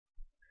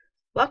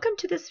Welcome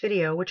to this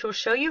video, which will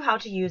show you how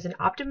to use an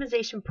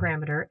optimization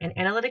parameter in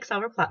Analytics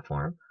Solver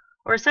Platform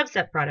or a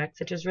subset product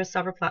such as Risk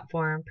Solver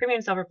Platform,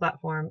 Premium Solver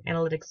Platform,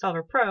 Analytics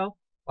Solver Pro,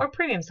 or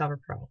Premium Solver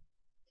Pro.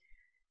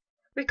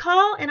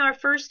 Recall in our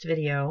first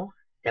video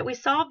that we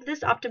solved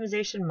this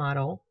optimization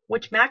model,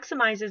 which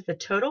maximizes the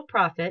total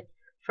profit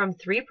from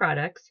 3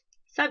 products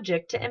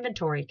subject to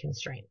inventory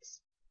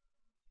constraints.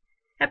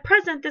 At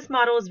present, this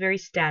model is very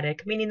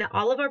static, meaning that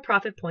all of our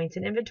profit points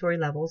and inventory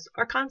levels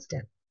are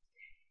constant.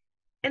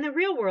 In the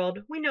real world,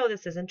 we know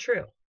this isn't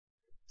true.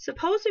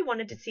 Suppose we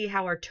wanted to see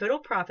how our total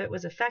profit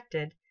was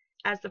affected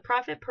as the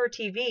profit per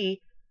TV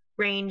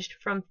ranged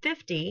from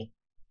 50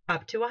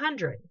 up to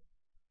 100.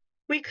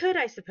 We could,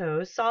 I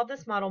suppose, solve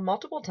this model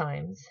multiple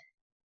times,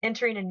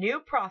 entering a new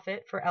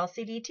profit for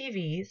LCD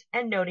TVs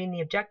and noting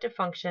the objective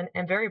function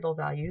and variable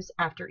values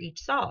after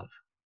each solve.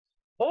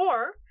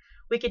 Or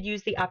we could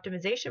use the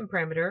optimization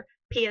parameter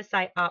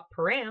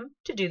PSI_OP_param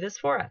to do this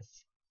for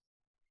us.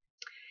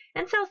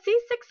 In cell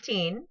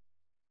C16,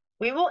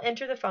 we will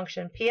enter the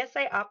function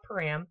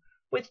PSI_OP_param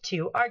with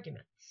 2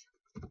 arguments,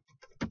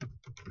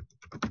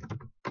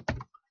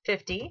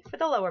 50 for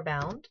the lower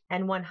bound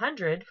and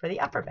 100 for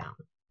the upper bound.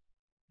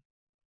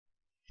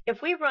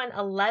 If we run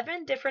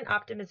 11 different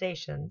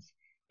optimizations,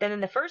 then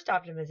in the first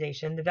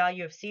optimization, the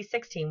value of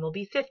C16 will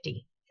be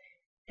 50.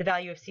 The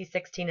value of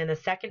C16 in the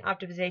second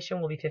optimization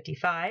will be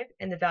 55,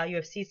 and the value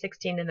of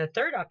C16 in the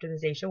third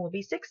optimization will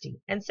be 60,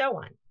 and so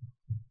on.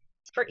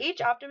 For each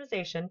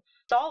optimization,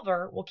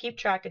 Solver will keep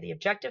track of the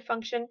objective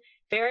function,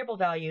 variable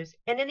values,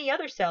 and any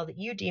other cell that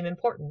you deem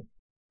important.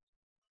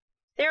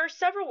 There are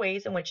several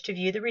ways in which to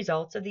view the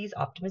results of these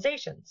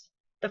optimizations.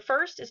 The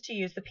first is to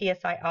use the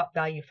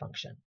PSI_OP_value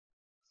function.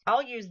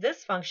 I'll use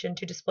this function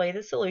to display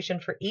the solution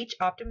for each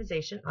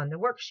optimization on the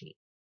worksheet.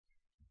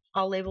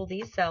 I'll label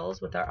these cells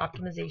with our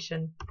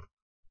optimization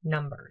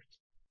numbers,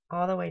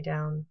 all the way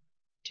down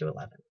to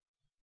 11.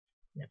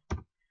 No.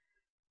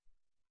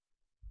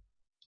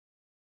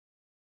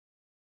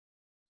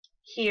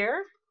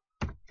 Here,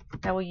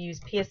 I will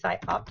use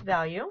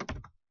PSI_OP_value.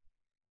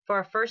 For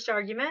our first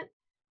argument,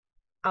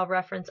 I'll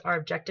reference our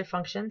objective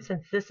function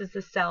since this is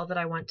the cell that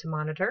I want to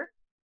monitor.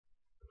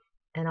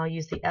 And I'll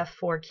use the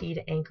F4 key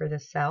to anchor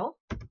this cell.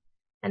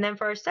 And then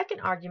for our second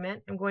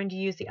argument, I'm going to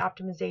use the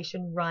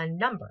optimization run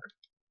number.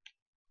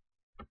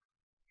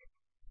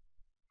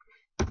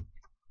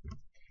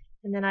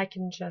 And then I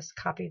can just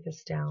copy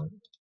this down.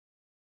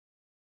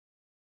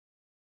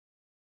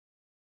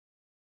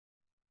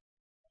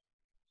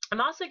 I'm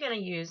also going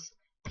to use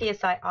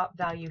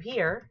PSI_OP_value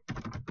here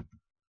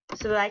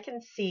so that I can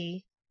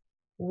see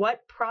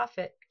what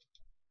profit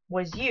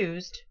was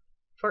used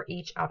for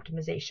each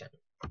optimization.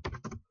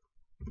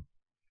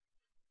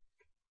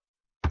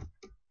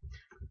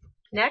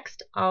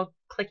 Next, I'll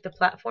click the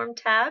Platform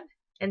tab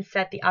and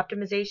set the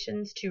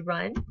optimizations to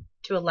run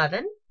to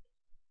 11.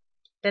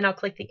 Then I'll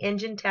click the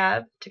Engine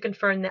tab to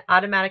confirm that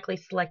Automatically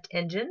Select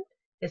Engine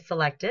is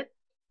selected.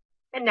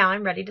 And now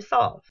I'm ready to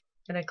solve.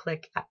 I'm going to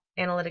click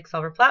Analytics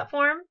Solver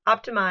Platform,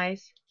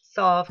 Optimize,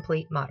 Solve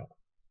Complete Model.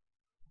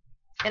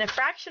 In a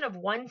fraction of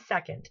 1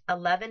 second,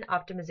 11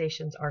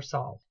 optimizations are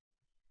solved.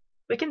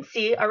 We can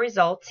see our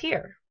results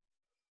here.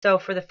 So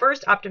for the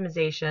first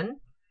optimization,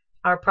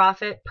 our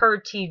profit per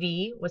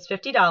TV was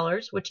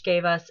 $50, which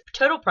gave us a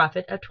total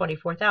profit of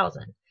 $24,000.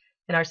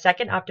 In our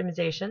second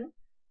optimization,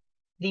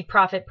 the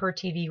profit per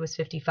TV was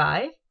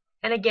 55,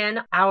 and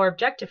again, our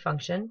objective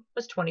function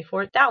was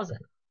 24,000.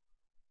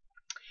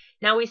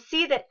 Now we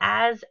see that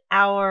as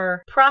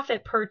our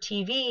profit per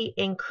TV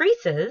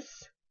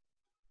increases,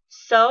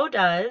 so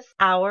does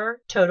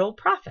our total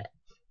profit.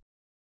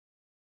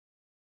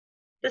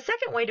 The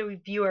second way to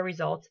review our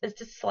results is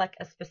to select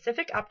a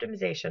specific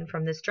optimization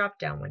from this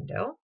drop-down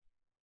window,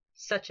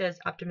 such as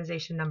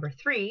optimization number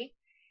 3.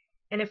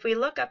 And if we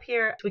look up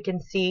here, we can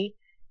see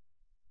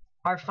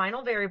our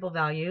final variable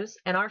values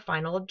and our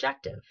final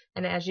objective.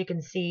 And as you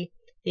can see,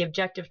 the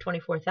objective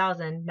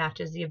 24,000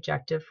 matches the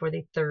objective for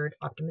the third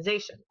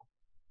optimization.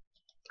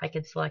 I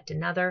could select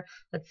another,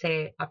 let's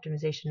say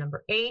optimization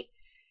number 8.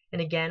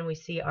 And again, we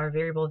see our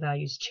variable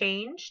values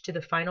change to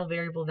the final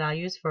variable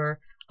values for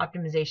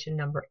optimization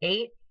number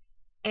 8.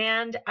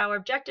 And our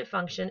objective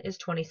function is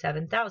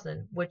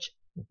 27,000, which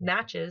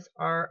matches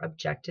our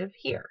objective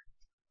here.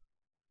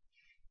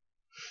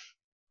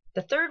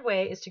 The third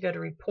way is to go to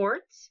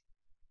Reports,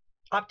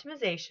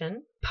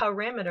 Optimization,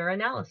 Parameter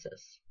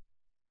Analysis.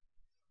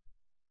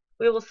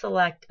 We will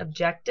select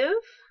Objective,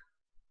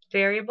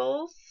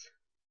 Variables,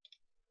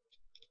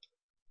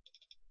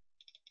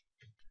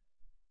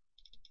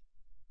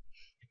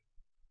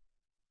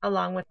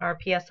 along with our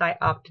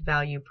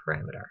PSI_OP_value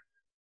parameter,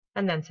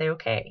 and then say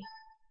OK.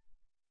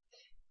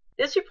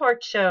 This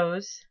report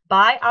shows,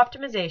 by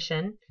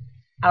optimization,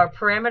 our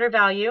parameter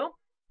value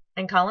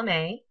in column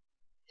A,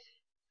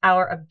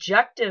 our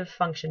objective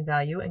function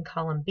value in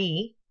column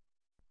B,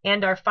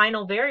 and our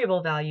final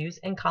variable values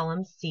in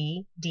columns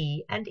C,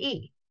 D, and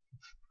E.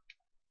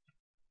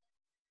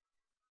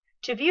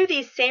 To view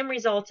these same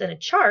results in a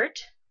chart,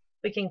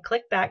 we can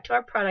click back to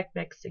our product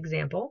mix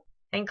example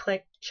and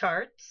click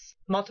charts,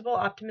 multiple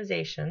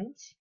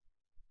optimizations,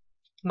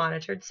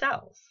 monitored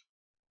cells.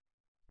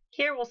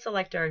 Here we'll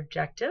select our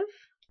objective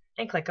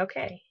and click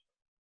OK.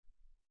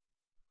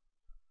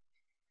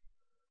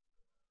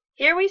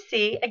 Here we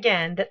see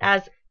again that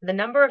as the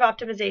number of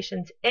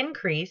optimizations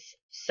increase,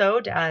 so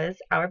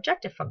does our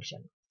objective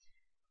function.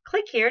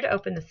 Click here to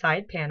open the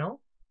side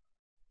panel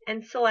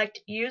and select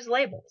Use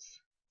Labels.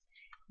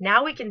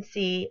 Now we can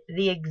see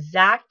the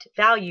exact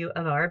value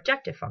of our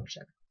objective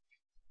function.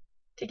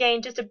 To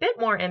gain just a bit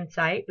more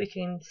insight, we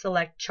can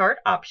select Chart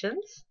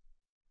Options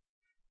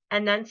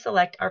and then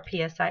select our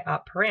PSI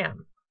op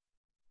param.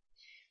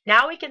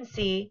 Now we can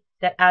see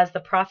that as the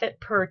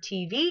profit per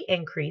TV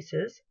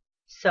increases,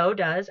 so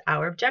does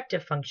our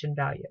objective function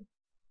value.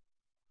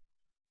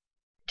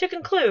 To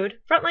conclude,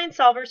 Frontline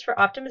solvers for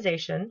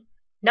optimization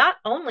not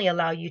only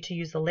allow you to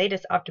use the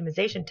latest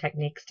optimization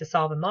techniques to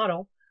solve a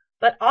model,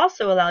 but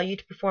also allow you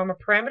to perform a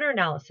parameter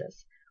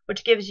analysis,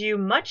 which gives you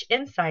much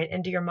insight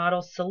into your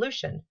model's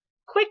solution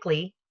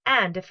quickly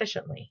and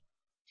efficiently.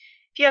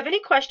 If you have any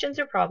questions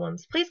or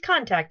problems, please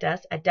contact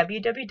us at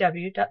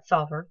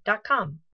www.solver.com.